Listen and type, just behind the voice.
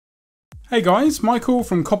Hey guys, Michael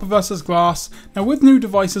from COPPERVSGLASS. Now with new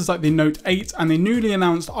devices like the Note 8 and the newly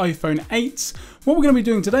announced iPhone 8, what we're going to be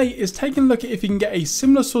doing today is taking a look at if you can get a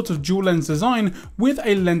similar sort of dual lens design with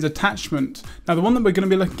a lens attachment. Now the one that we're going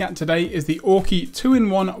to be looking at today is the Aukey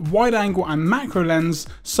 2-in-1 wide angle and macro lens,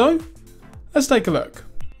 so let's take a look.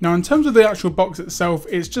 Now in terms of the actual box itself,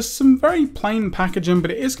 it's just some very plain packaging, but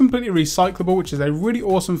it is completely recyclable, which is a really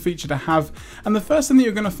awesome feature to have. And the first thing that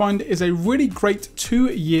you're going to find is a really great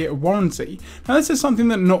 2-year warranty. Now this is something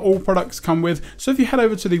that not all products come with, so if you head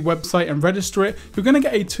over to the website and register it, you're going to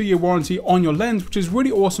get a 2-year warranty on your lens, which is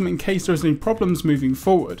really awesome in case there's any problems moving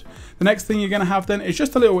forward. The next thing you're going to have then is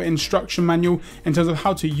just a little instruction manual in terms of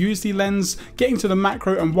how to use the lens, getting to the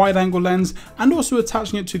macro and wide angle lens, and also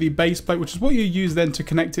attaching it to the base plate, which is what you use then to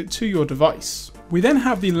connect it to your device. We then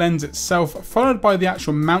have the lens itself, followed by the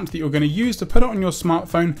actual mount that you're going to use to put it on your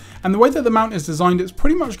smartphone, and the way that the mount is designed, it's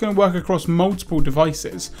pretty much going to work across multiple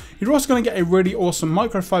devices. You're also going to get a really awesome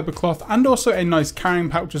microfiber cloth and also a nice carrying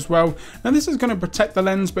pouch as well. Now this is going to protect the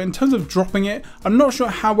lens, but in terms of dropping it, I'm not sure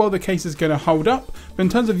how well the case is going to hold up, but in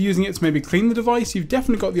terms of using it to maybe clean the device, you've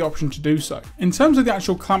definitely got the option to do so. In terms of the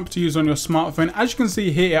actual clamp to use on your smartphone, as you can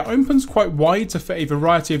see here, it opens quite wide to fit a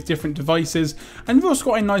variety of different devices, and you've also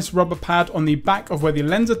got a nice rubber pad on the back of where the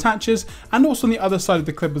lens attaches and also on the other side of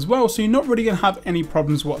the clip as well, so you're not really going to have any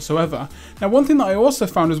problems whatsoever. Now one thing that I also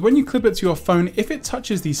found is when you clip it to your phone, if it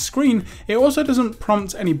touches the screen, it also doesn't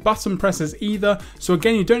prompt any button presses either, so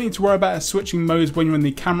again you don't need to worry about switching modes when you're in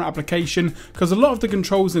the camera application, because a lot of the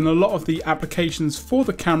controls in a lot of the applications for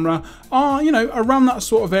the camera are, around that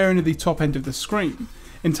sort of area near the top end of the screen.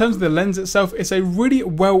 In terms of the lens itself, it's a really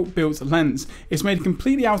well built lens. It's made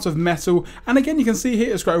completely out of metal, and again you can see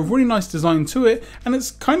here it's got a really nice design to it, and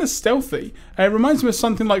it's kind of stealthy. It reminds me of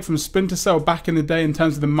something like from Splinter Cell back in the day in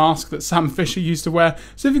terms of the mask that Sam Fisher used to wear,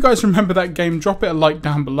 so if you guys remember that game, drop it a like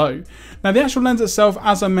down below. Now the actual lens itself,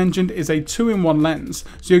 as I mentioned, is a 2-in-1 lens,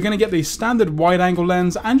 so you're going to get the standard wide angle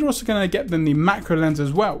lens, and you're also going to get then the macro lens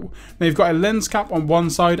as well. Now you've got a lens cap on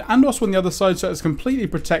one side and also on the other side, so it's completely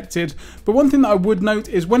protected, but one thing that I would note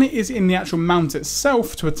is when it is in the actual mount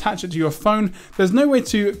itself to attach it to your phone, there's no way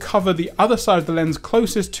to cover the other side of the lens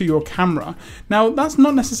closest to your camera. Now that's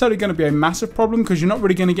not necessarily going to be a massive problem because you're not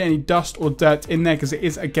really going to get any dust or dirt in there because it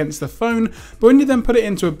is against the phone, but when you then put it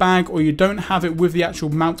into a bag or you don't have it with the actual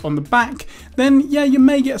mount on the back, then yeah, you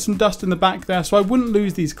may get some dust in the back there, so I wouldn't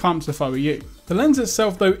lose these clamps if I were you. The lens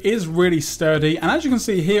itself though is really sturdy, and as you can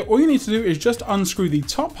see here, all you need to do is just unscrew the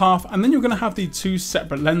top half and then you're going to have the two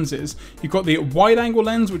separate lenses. You've got the wide angle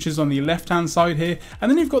lens, which is on the left hand side here, and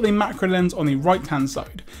then you've got the macro lens on the right hand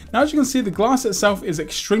side. Now as you can see, the glass itself is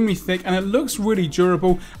extremely thick and it looks really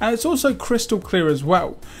durable, and it's also crystal clear as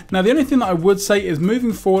well. Now the only thing that I would say is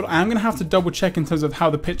moving forward, I am going to have to double check in terms of how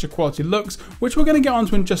the picture quality looks, which we're going to get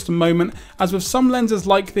onto in just a moment, as with some lenses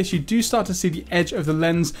like this you do start to see the edge of the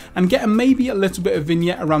lens and get maybe a little bit of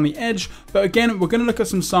vignette around the edge, but again we're going to look at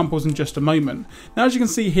some samples in just a moment. Now as you can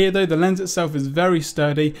see here though, the lens itself is very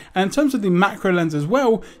sturdy, and in terms of the macro lens as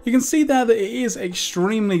well, you can see there that it is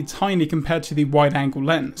extremely tiny compared to the wide angle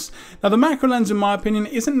lens. Now the macro lens in my opinion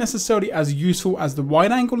isn't necessarily as useful as the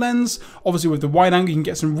wide angle lens. Obviously with the wide angle you can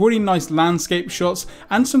get some really nice landscape shots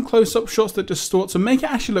and some close-up shots that distort to make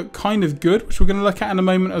it actually look kind of good, which we're going to look at in a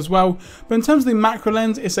moment as well. But in terms of the macro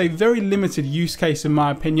lens, it's a very limited use case in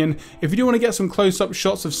my opinion. If you do want to get some close-up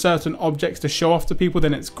shots of certain objects to show off to people,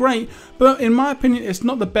 then it's great, but in my opinion it's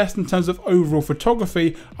not the best in terms of overall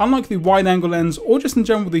photography, unlike the wide angle lens or just in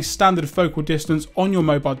general the standard focal distance on your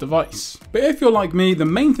mobile device. But if you're like me, the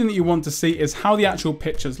main thing that you want to see is how the actual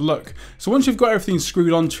pictures look. So once you've got everything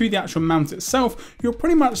screwed on to the actual mount itself, you're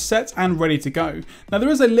pretty much set and ready to go. Now there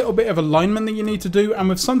is a little bit of alignment that you need to do, and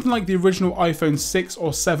with something like the original iPhone 6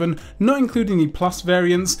 or 7, not including the Plus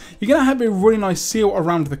variants, you're going to have a really nice seal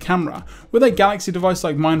around the camera. With a Galaxy device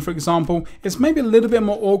like mine for example, it's maybe a little bit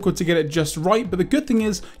more awkward to get it just right, but the good thing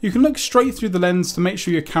is you can look straight through the lens to make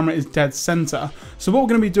sure your camera is dead center. So what we're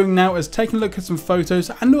going to be doing now is taking a look at some photos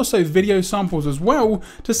and also video samples as well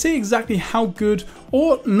to see exactly how good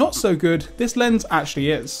or not so good this lens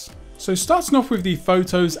actually is. So starting off with the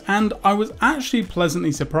photos, and I was actually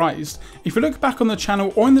pleasantly surprised. If you look back on the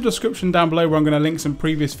channel or in the description down below where I'm going to link some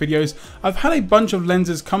previous videos, I've had a bunch of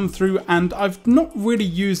lenses come through and I've not really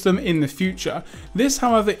used them in the future. This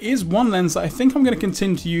however is one lens that I think I'm going to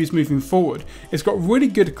continue to use moving forward. It's got really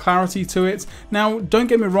good clarity to it. Now don't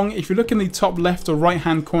get me wrong, if you look in the top left or right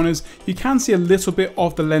hand corners you can see a little bit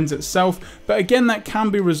of the lens itself, but again that can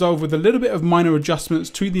be resolved with a little bit of minor adjustments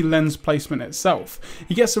to the lens placement itself.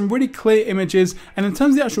 You get some really clear images, and in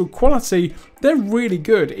terms of the actual quality, they're really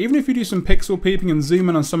good. Even if you do some pixel peeping and zoom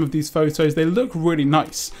in on some of these photos, they look really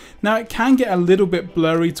nice. Now it can get a little bit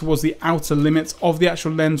blurry towards the outer limits of the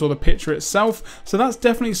actual lens or the picture itself, so that's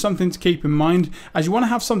definitely something to keep in mind, as you want to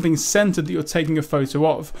have something centered that you're taking a photo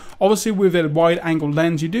of. Obviously with a wide angle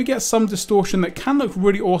lens, you do get some distortion that can look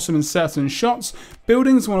really awesome in certain shots.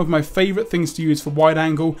 Building is one of my favorite things to use for wide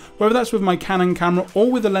angle, whether that's with my Canon camera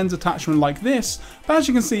or with a lens attachment like this. But as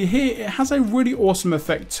you can see here, it has a really awesome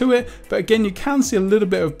effect to it, but again, you can see a little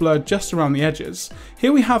bit of blur just around the edges.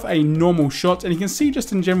 Here we have a normal shot, and you can see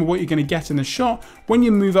just in general what you're going to get in the shot when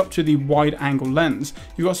you move up to the wide angle lens.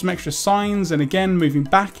 You've got some extra signs, and again, moving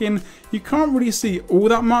back in, you can't really see all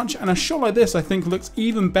that much, and a shot like this I think looks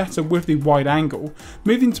even better with the wide angle.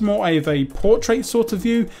 Moving to more of a portrait sort of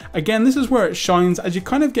view, again, this is where it shines, as you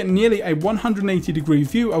kind of get nearly a 180-degree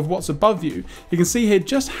view of what's above you. You can see here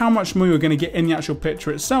just how much more you're going to get in the actual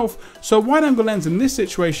picture itself, so a wide angle lens in this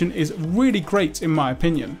situation is really great in my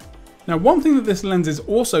opinion. Now one thing that this lens is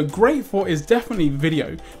also great for is definitely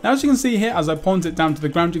video. Now as you can see here, as I point it down to the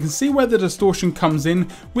ground, you can see where the distortion comes in,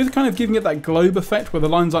 with kind of giving it that globe effect where the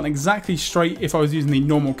lines aren't exactly straight if I was using the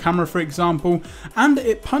normal camera for example, and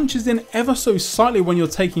it punches in ever so slightly when you're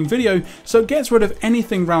taking video, so it gets rid of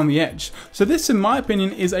anything around the edge. So this in my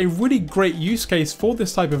opinion is a really great use case for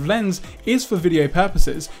this type of lens, is for video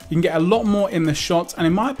purposes. You can get a lot more in the shot, and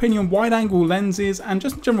in my opinion wide angle lenses and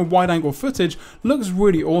just general wide angle footage looks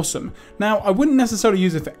really awesome. Now I wouldn't necessarily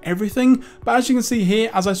use it for everything, but as you can see here,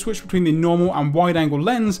 as I switch between the normal and wide angle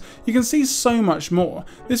lens, you can see so much more.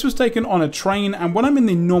 This was taken on a train, and when I'm in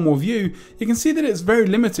the normal view, you can see that it's very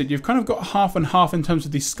limited. You've kind of got half and half in terms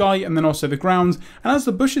of the sky and then also the ground, and as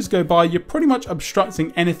the bushes go by, you're pretty much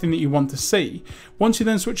obstructing anything that you want to see. Once you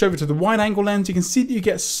then switch over to the wide angle lens, you can see that you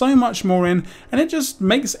get so much more in, and it just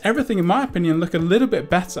makes everything in my opinion look a little bit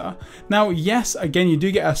better. Now yes, again you do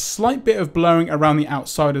get a slight bit of blurring around the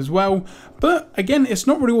outside as well, but again it's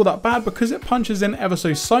not really all that bad because it punches in ever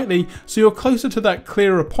so slightly, so you're closer to that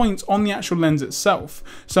clearer point on the actual lens itself.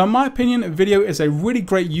 So in my opinion, video is a really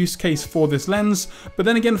great use case for this lens, but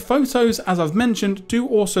then again photos, as I've mentioned, do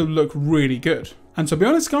also look really good. And to be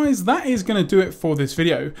honest guys, that is going to do it for this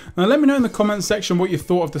video. Now let me know in the comments section what you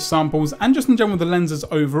thought of the samples and just in general the lenses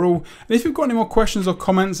overall. And if you've got any more questions or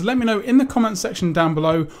comments, let me know in the comments section down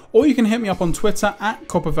below, or you can hit me up on Twitter at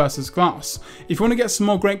COPPERVSGLASS. If you want to get some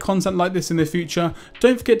more great content like this in the future,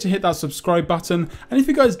 don't forget to hit that subscribe button. And if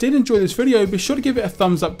you guys did enjoy this video, be sure to give it a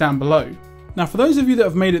thumbs up down below. Now for those of you that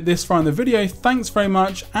have made it this far in the video, thanks very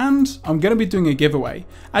much, and I'm going to be doing a giveaway.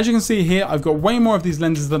 As you can see here, I've got way more of these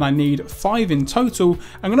lenses than I need, 5 in total.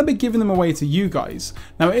 I'm going to be giving them away to you guys.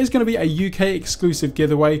 Now it is going to be a UK exclusive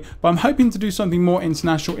giveaway, but I'm hoping to do something more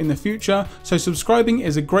international in the future, so subscribing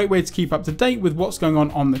is a great way to keep up to date with what's going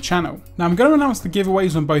on the channel. Now I'm going to announce the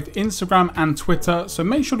giveaways on both Instagram and Twitter, so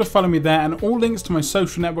make sure to follow me there, and all links to my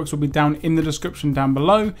social networks will be down in the description down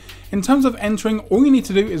below. In terms of entering, all you need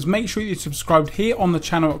to do is make sure you subscribed here on the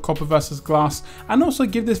channel at COPPERVSGLASS, and also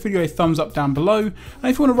give this video a thumbs up down below. And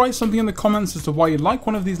if you want to write something in the comments as to why you like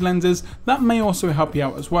one of these lenses, that may also help you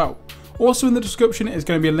out as well. Also in the description is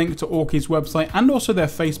going to be a link to Aukey's website and also their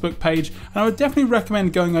Facebook page, and I would definitely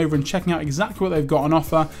recommend going over and checking out exactly what they've got on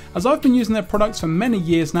offer, as I've been using their products for many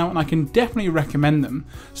years now and I can definitely recommend them.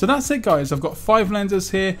 So that's it guys, I've got 5 lenses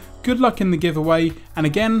here, good luck in the giveaway, and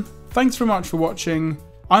again, thanks very much for watching.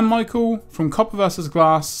 I'm Michael from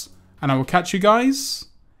COPPERVSGLASS, and I will catch you guys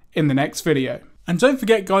in the next video. And don't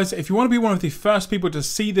forget guys, if you want to be one of the first people to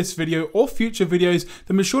see this video or future videos,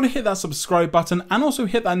 then be sure to hit that subscribe button and also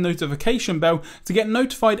hit that notification bell to get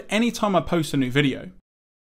notified anytime I post a new video.